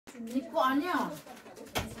네 거 아니야.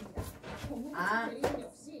 아,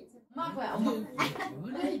 엄마 거야, 엄마.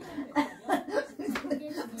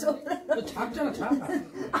 너 작잖아, 작아.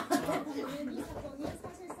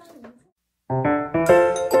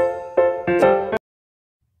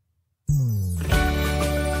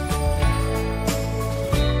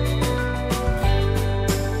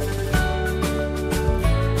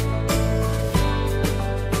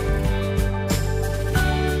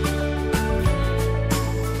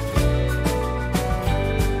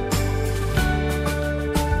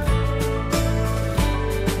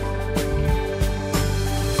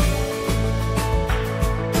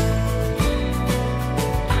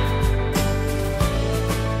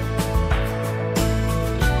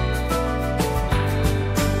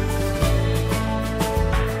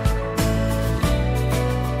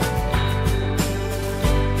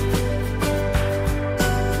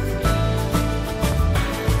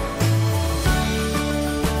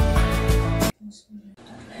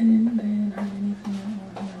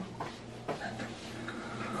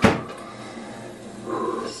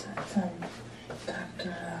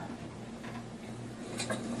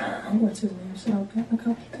 What's his name? So I've got a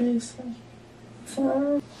couple days.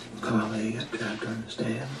 So. Carly, you have to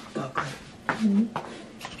understand, Buckley.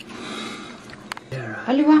 Yeah,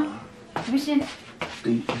 빨리 와. 미신.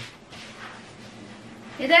 beaten,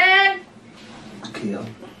 얘들. killed.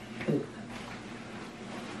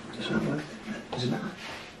 Is that what? Is it not?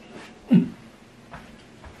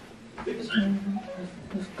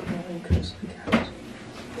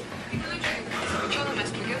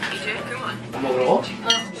 밥 먹으러?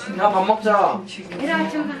 야, 밥 먹자. 얘들아,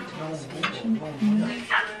 저기 가.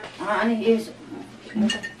 아, 아니, 여기서. 먹어,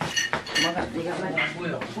 네가 말해.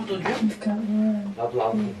 뭐야, 포도주? 나도.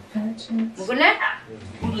 먹을래?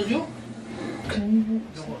 포도주?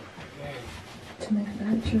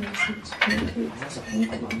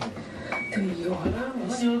 이거 하나?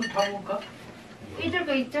 아니, 여기 밥 먹을까? 이들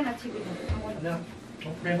거 있잖아, 집에. 그냥,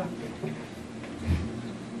 해봐.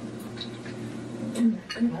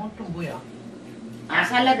 또 뭐야? 아,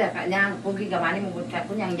 샐러드 그냥 고기가 많이 먹을까?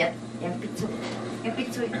 그냥 양피추.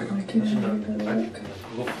 양피추. 그거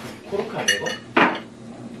코르크 아니야, 이거?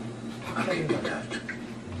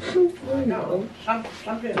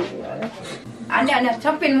 샴페인. 아니야,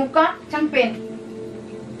 장펜 먹까? 장펜.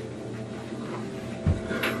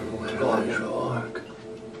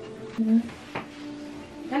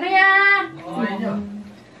 자네야. 아니야.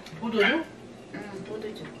 포도주? 응,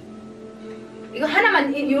 포도주. 이거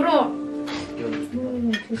하나만 요러.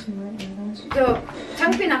 저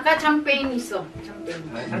장펜 아까 장펜 있어. 장펜.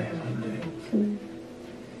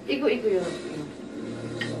 이거요.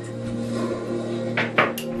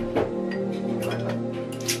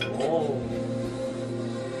 오.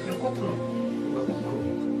 이거 코크. 이거 코크.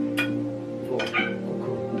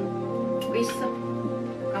 뭐 있어?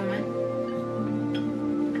 잠깐만.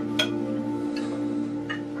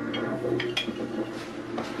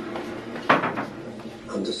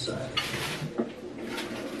 On the side.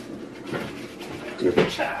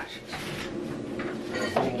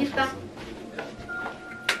 있다.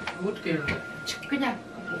 어떻게 해야 돼? 그냥.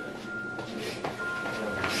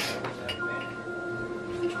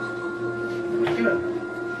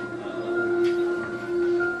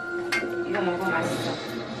 이거 먹어 맛있어.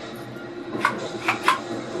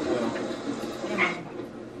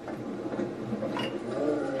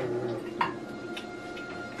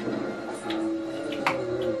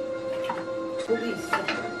 고기 있어.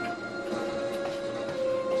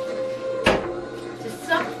 됐어?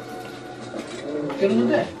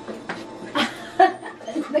 됐는데?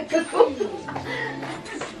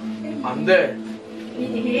 안 돼.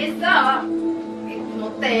 했어.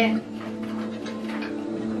 어때?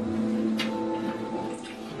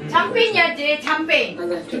 참팬이야지, 참팬. 이거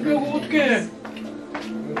어떻게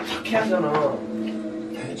착해 하잖아.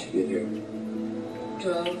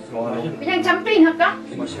 그냥 참팬 할까?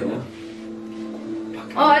 맛이야.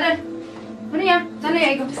 알아. 그래야, 자네야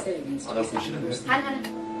이거. 아, 나 보시는데. 하나.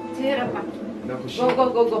 들어봐. 나 보시.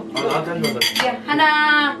 고고고고. 아, 나한테 한 번. 야,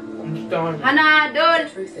 하나. 하나, 둘.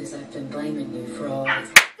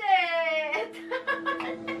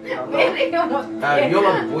 왜 이래요? 아,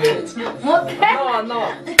 위험하면 뭐해? 못해? 안 나와.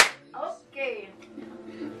 오케이.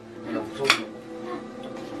 나 무서워.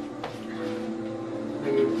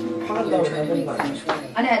 여기 파간 다음에 하는 거 아니야?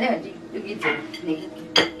 아니, 여기 있지. 네.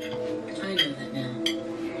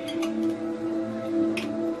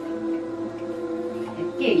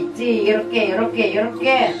 이렇게 있지. 이렇게.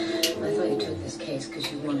 이렇게.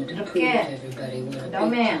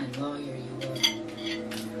 그다음에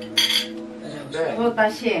또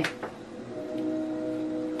다시.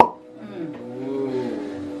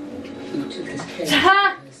 took his case.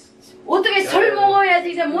 자, 어떻게 술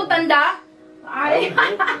먹어야지 이제 못한다? 아이,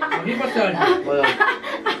 휘발살 뭐야?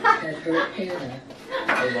 Had her Hannah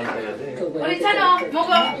휘발 해야 돼. go away. 우리 찬호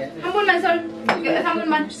먹어. 한 번만 설.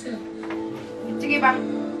 3분만. 저기 봐.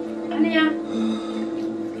 하늘야.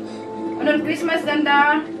 오늘 크리스마스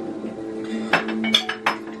간다.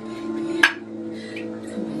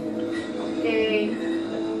 오케이.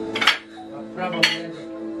 브라보.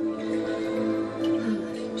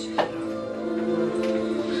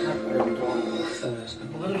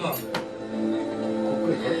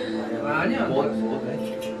 아니야.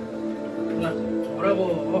 뭐라고?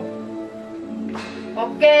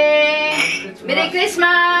 오케이. 메리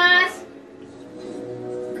크리스마스.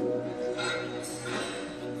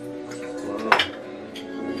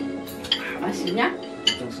 맛있냐?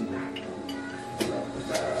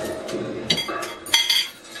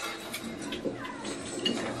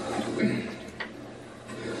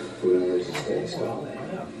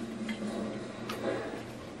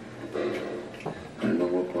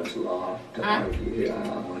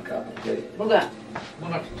 뭐가?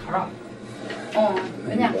 뭐가 달아?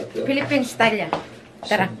 그냥 필리핀 스타일이야.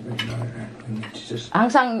 따라.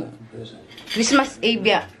 항상 크리스마스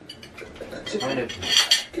이브야.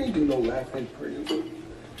 Can't do no laughing prayer.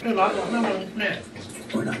 그래 나도 하나만 해.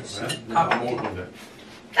 We're not saying 다 먹었는데.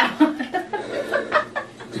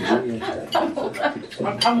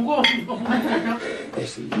 다 먹어. they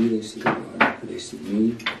see you, they see the they see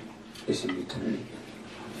me, they see me turning.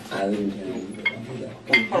 I lean down.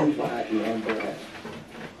 I'm black and I'm black.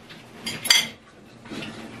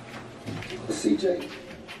 CJ,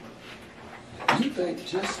 you think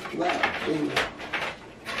just black and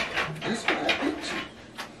that's what I picked you.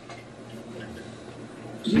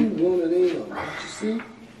 You one of them, don't you see?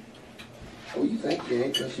 Oh, you think you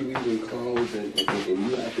ain't because you even clothes and you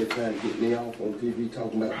out there trying to get me off on TV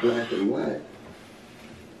talking about black and white.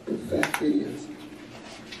 The fact is,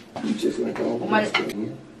 you just like all the rest of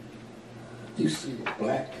them. You see a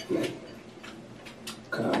black man,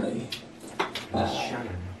 Carly,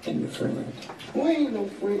 and your friend. We ain't no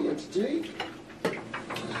friends, Jake.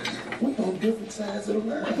 We on different sides of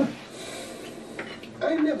the line. I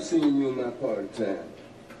ain't never seen you in my part of town.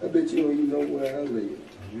 I bet you don't even know where I live.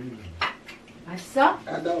 맛있어?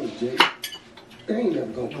 I don't, Jake. They ain't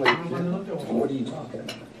never gonna play with you. What are you talking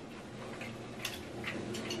about?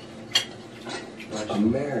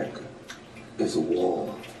 America is a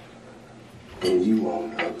war, and you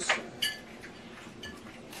on the other side.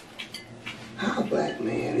 How a black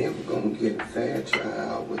man ever gonna get a fair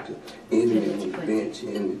trial with the enemy on the bench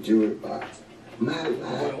and the jury box? My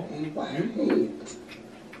life in white hands.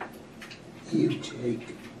 You,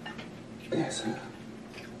 Jake. That's how.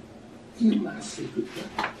 You my secret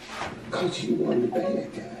brother. Cause you one of the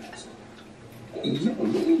bad guys. You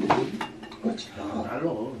don't mean to be, but you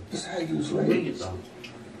are. It's how you was raised.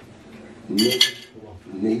 Nigger,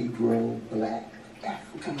 Negro, Black,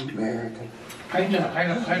 African American.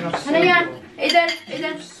 하늘야, 애들.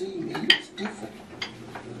 You see me, it's different.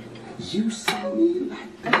 You see me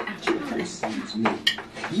like that Jeffrey sees me.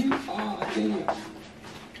 You are them.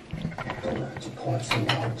 Throw out your points and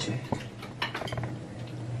out, Jack.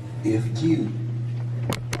 If you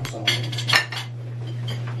was on it,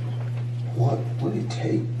 what would it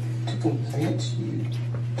take to convince you